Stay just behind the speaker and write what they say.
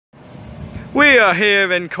We are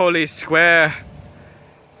here in Coley Square.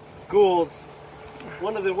 Gould's,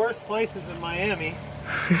 one of the worst places in Miami,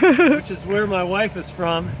 which is where my wife is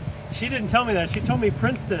from. She didn't tell me that. She told me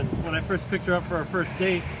Princeton when I first picked her up for our first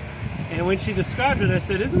date. And when she described it, I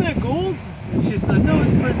said, "Isn't that Gould's?" And she said, "No,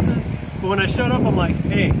 it's Princeton." But when I showed up, I'm like,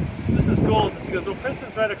 "Hey, this is Gould's." And she goes, "Well,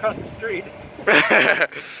 Princeton's right across the street."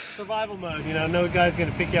 Survival mode, you know, no guy's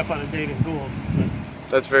gonna pick you up on a date in Gould's.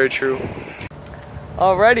 That's very true.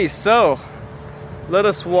 Alrighty, so let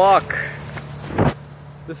us walk.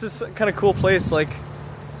 This is kind of cool place, like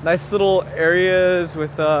nice little areas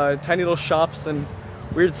with tiny little shops and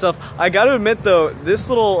weird stuff. I gotta admit though, this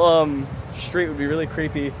little street would be really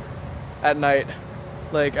creepy at night.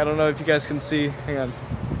 Like, I don't know if you guys can see, hang on.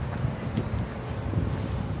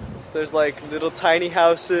 So there's like little tiny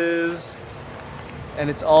houses and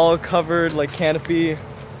it's all covered like canopy.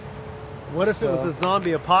 What if it was a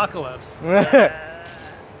zombie apocalypse?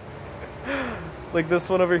 Like this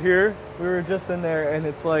one over here, we were just in there and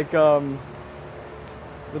it's like little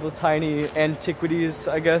tiny antiquities,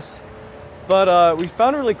 I guess. But we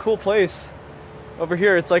found a really cool place over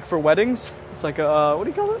here. It's like for weddings. It's like a, what do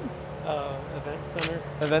you call it? Event center.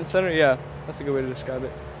 Event center, yeah. That's a good way to describe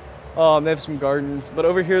it. They have some gardens. But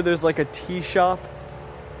over here there's like a tea shop,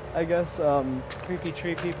 I guess. Creepy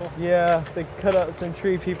tree people. Yeah, they cut out some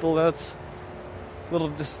tree people. That's a little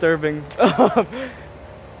disturbing.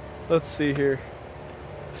 Let's see here.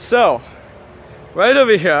 So, right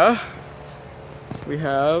over here, we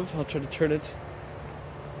have, I'll try to turn it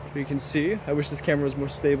so you can see. I wish this camera was more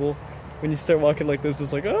stable. When you start walking like this,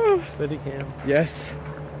 it's like, oh. Steady cam. Yes.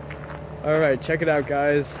 All right, check it out,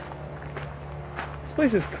 guys. This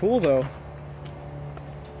place is cool, though.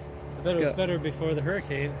 I bet it was better before the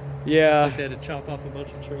hurricane. Yeah. Like they had to chop off a bunch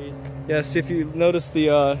of trees. Yes, if you notice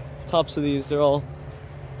the tops of these, they're all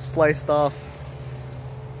sliced off.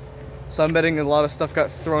 So I'm betting a lot of stuff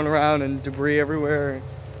got thrown around and debris everywhere.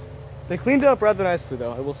 They cleaned it up rather nicely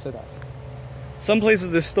though, I will say that. Some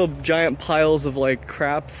places there's still giant piles of like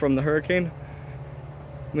crap from the hurricane.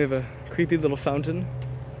 We have a creepy little fountain.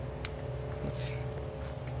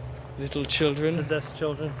 Little children. Possessed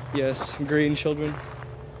children. Yes, green children.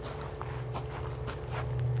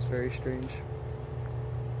 It's very strange.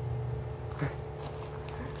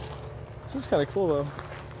 This is kind of cool though.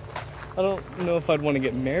 I don't know if I'd want to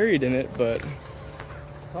get married in it, but...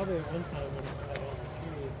 Probably at one time when it had all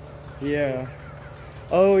the trees. Yeah.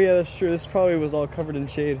 Oh yeah, that's true. This probably was all covered in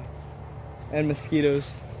shade. And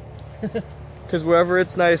mosquitoes. Because wherever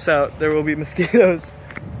it's nice out, there will be mosquitoes.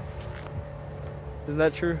 Isn't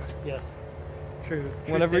that true? Yes. True.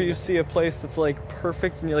 Whenever you see a place that's like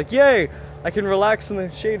perfect and you're like, yay! I can relax in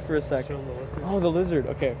the shade for a sec. Show them the lizard. Oh, the lizard.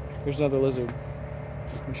 Okay, there's another lizard.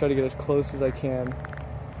 I'm trying to get as close as I can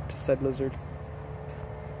to said lizard.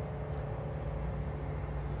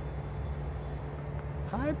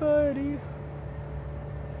 Hi, buddy.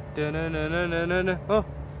 Da-na-na-na-na-na. Oh.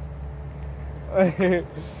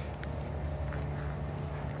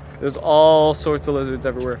 There's all sorts of lizards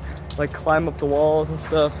everywhere. Like climb up the walls and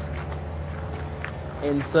stuff.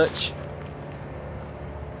 And such.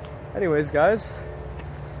 Anyways, guys.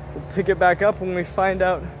 We'll pick it back up when we find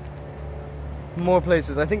out more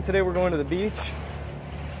places. I think today we're going to the beach.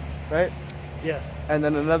 Right? Yes. And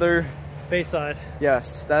then another... Bayside.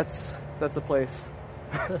 Yes, that's a place.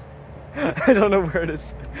 I don't know where it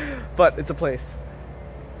is, but it's a place.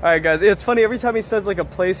 Alright guys, it's funny, every time he says like a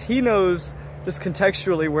place, he knows just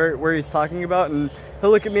contextually where he's talking about, and he'll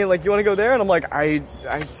look at me and like, you want to go there? And I'm like,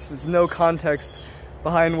 there's no context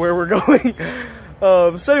behind where we're going.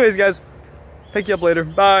 So anyways guys, pick you up later,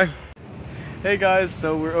 bye. Hey guys,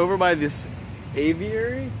 so we're over by this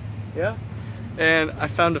aviary, yeah? And I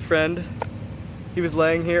found a friend. He was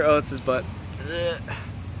laying here, oh, it's his butt.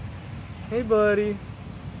 Hey buddy.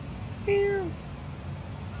 It's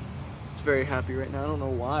very happy right now. I don't know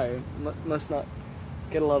why. Must not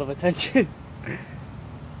get a lot of attention.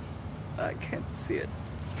 I can't see it.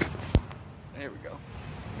 There we go.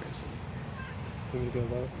 Where is it? Can we go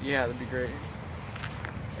there? Yeah, that'd be great.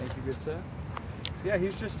 Thank you, good sir. So yeah,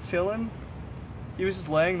 he's just chilling. He was just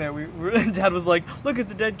laying there. Dad was like, "Look,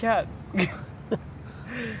 it's a dead cat." Hey,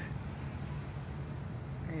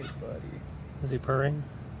 buddy. Is he purring?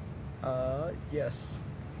 Yes.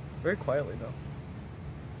 Very quietly, though.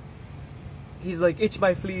 He's like, itch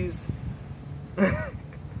my fleas.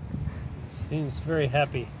 Seems very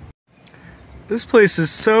happy. This place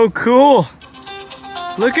is so cool.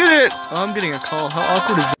 Look at it. Oh, I'm getting a call. How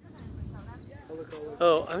awkward is that?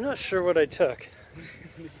 Oh, I'm not sure what I took.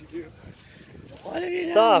 What did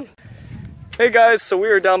you Stop. Hey guys, so we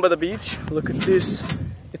are down by the beach. Look at this.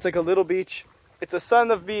 It's like a little beach. It's a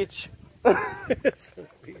son of beach.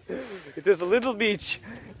 It is a little beach.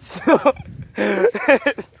 So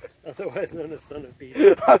Otherwise known as Son of Beach.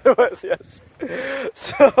 otherwise, yes.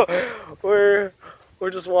 So we're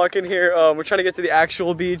just walking here. We're trying to get to the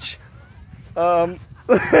actual beach. And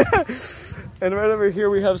right over here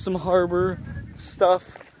we have some harbor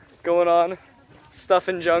stuff going on. Stuff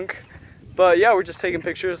and junk. But yeah, we're just taking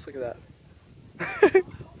pictures. Look at that.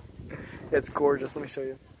 It's gorgeous. Let me show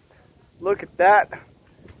you. Look at that.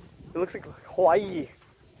 It looks like Hawaii,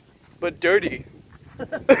 but dirty.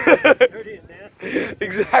 Dirty and nasty.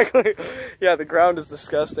 Exactly. Yeah, the ground is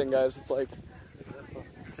disgusting, guys. It's like,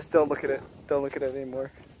 just don't look at it. Don't look at it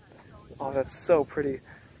anymore. Oh, that's so pretty.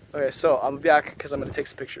 Okay, so I'll be back because I'm going to take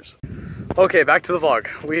some pictures. Okay, back to the vlog.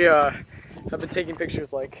 We have been taking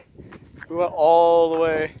pictures, like, we went all the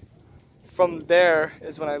way from there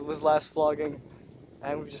is when I was last vlogging,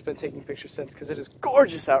 and we've just been taking pictures since because it is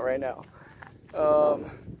gorgeous out right now.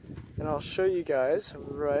 And I'll show you guys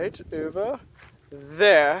right over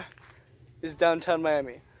there is downtown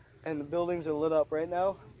Miami, and the buildings are lit up right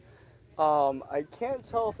now. I can't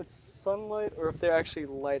tell if it's sunlight or if they're actually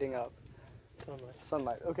lighting up.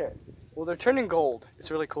 Sunlight. Okay. Well, they're turning gold. It's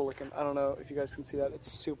really cool looking. I don't know if you guys can see that.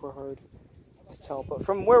 It's super hard to tell, but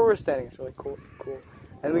from where we're standing, it's really cool.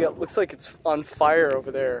 And we got, looks like it's on fire over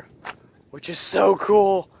there, which is so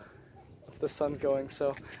cool. The sun's going.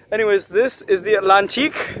 So, anyways, this is the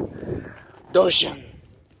Atlantic Ocean.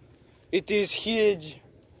 It is huge,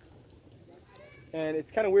 and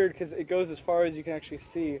it's kind of weird because it goes as far as you can actually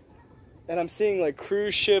see. And I'm seeing like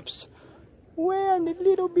cruise ships way on the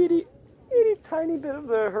little bitty tiny bit of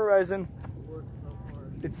the horizon.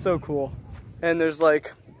 It's so cool. And there's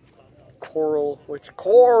like coral, which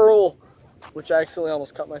I accidentally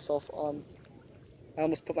almost cut myself on. I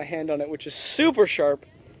almost put my hand on it, which is super sharp.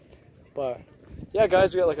 But yeah,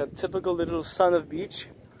 guys, we got like a typical little Son of Beach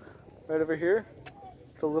right over here.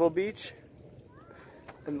 It's a little beach.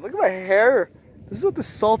 And look at my hair. This is what the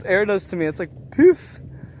salt air does to me. It's like poof.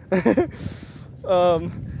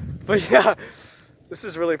 But yeah, this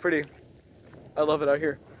is really pretty. I love it out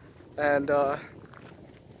here. And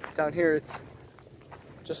down here it's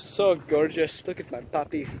just so gorgeous. Look at my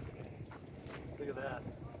puppy. Look at that.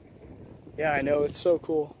 Yeah, I know, it's so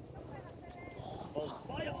cool. On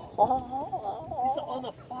fire. He's on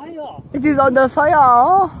the fire. It is on the fire.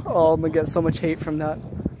 Oh, I'm gonna get so much hate from that.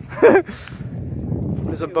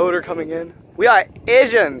 There's a boater coming in. We are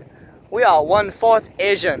Asian. We are 1/4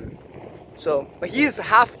 Asian. So he's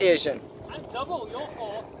half Asian. I'm double your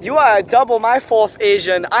 4. You are double my 4th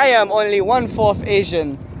Asian. I am only 1/4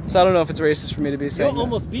 Asian. So I don't know if it's racist for me to be saying. You're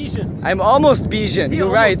almost Bijan. I'm almost Bijan. You're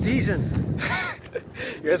right. Bijan.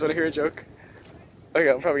 You guys want to hear a joke? Okay,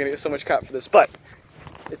 I'm probably gonna get so much crap for this, but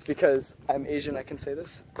it's because I'm Asian. I can say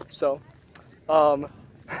this. So,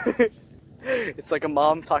 it's like a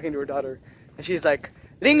mom talking to her daughter, and she's like,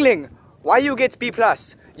 "Ling Ling, why you get B+?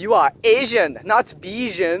 You are Asian, not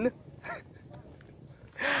Bijan."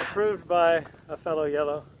 Approved by a fellow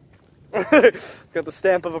yellow. Got the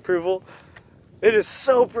stamp of approval. It is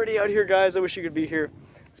so pretty out here, guys. I wish you could be here,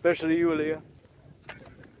 especially you,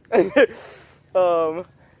 Aaliyah.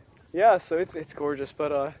 Yeah, so it's gorgeous,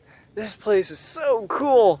 but this place is so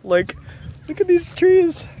cool. Like, look at these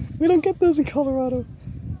trees. We don't get those in Colorado.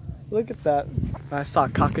 Look at that. I saw a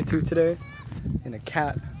cockatoo today and a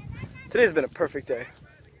cat. Today's been a perfect day.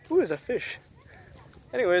 Ooh, there's a fish.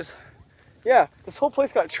 Anyways, yeah, this whole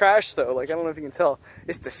place got trashed though. Like, I don't know if you can tell.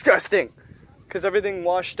 It's disgusting because everything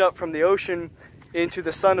washed up from the ocean into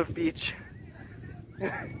the Son of Beach.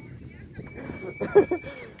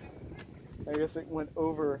 I guess it went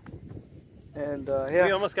over, and yeah.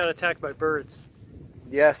 We almost got attacked by birds.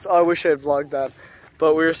 Yes, I wish I had vlogged that.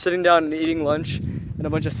 But we were sitting down and eating lunch, and a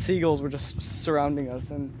bunch of seagulls were just surrounding us,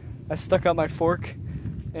 and I stuck out my fork,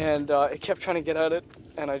 and it kept trying to get at it,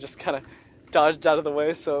 and I just kind of dodged out of the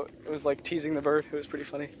way, so it was like teasing the bird. It was pretty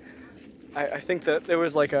funny. I think that there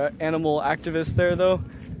was like an animal activist there though,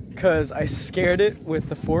 because I scared it with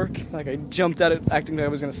the fork. Like, I jumped at it acting like I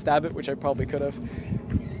was going to stab it, which I probably could have.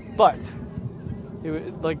 But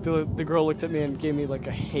like the girl looked at me and gave me like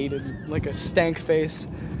a hated, like a stank face.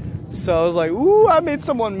 So I was like, ooh, I made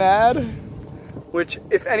someone mad. Which,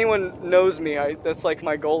 if anyone knows me, that's like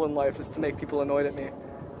my goal in life, is to make people annoyed at me.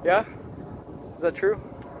 Yeah? Is that true?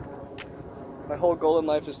 My whole goal in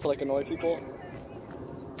life is to like annoy people.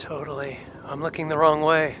 Totally. I'm looking the wrong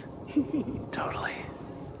way. Totally.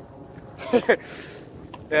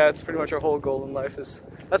 Yeah, it's pretty much our whole goal in life.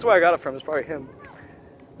 That's where I got it from. It's probably him.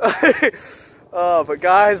 But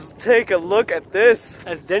guys, take a look at this.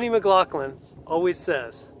 As Denny McLaughlin always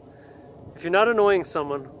says, if you're not annoying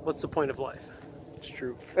someone, what's the point of life? It's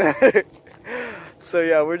true. So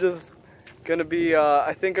yeah, we're just gonna be,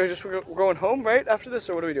 I think we're going home, right, after this,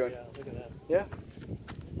 or what are we doing? Yeah, look at that. Yeah?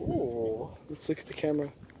 Ooh, let's look at the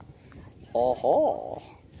camera. Oh,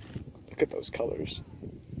 look at those colors.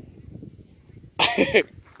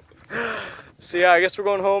 So yeah, I guess we're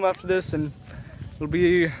going home after this, and it'll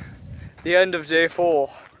be the end of day 4.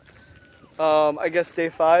 I guess day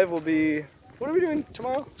 5 will be, what are we doing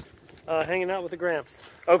tomorrow? Hanging out with the Gramps.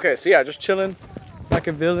 Okay, so yeah, just chilling like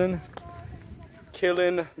a villain,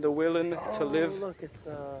 killing the willing to live. Look, it's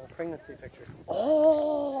pregnancy pictures.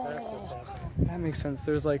 Oh, That's what's happening. that makes sense.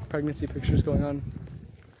 There's like pregnancy pictures going on.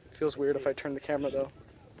 Feels weird if I turn the camera though.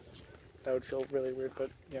 That would feel really weird, but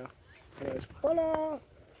yeah. Anyways, voila!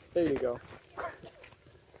 There you go.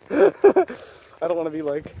 I don't want to be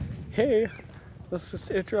like, hey, let's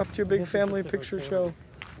just interrupt your big family picture show.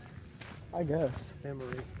 I guess.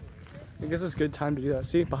 Memory. I guess it's a good time to do that.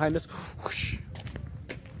 See, behind us, whoosh.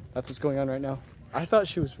 That's what's going on right now. I thought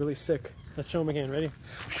she was really sick. Let's show them again. Ready?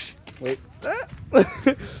 Wait. I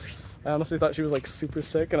honestly thought she was like super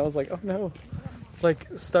sick, and I was like, oh no. Like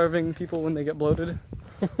starving people when they get bloated.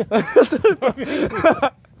 I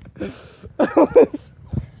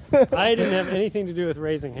didn't have anything to do with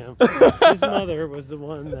raising him. His mother was the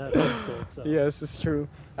one that homeschooled. So. Yes, it's true.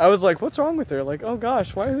 I was like, what's wrong with her? Like, oh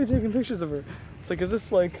gosh, why are they taking pictures of her? It's like, is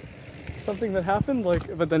this like something that happened?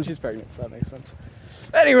 Like, but then she's pregnant, so that makes sense.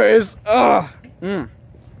 Anyways,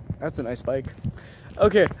 that's a nice bike.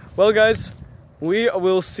 Okay, well guys, we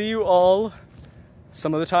will see you all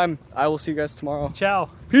some other time. I will see you guys tomorrow. Ciao.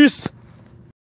 Peace.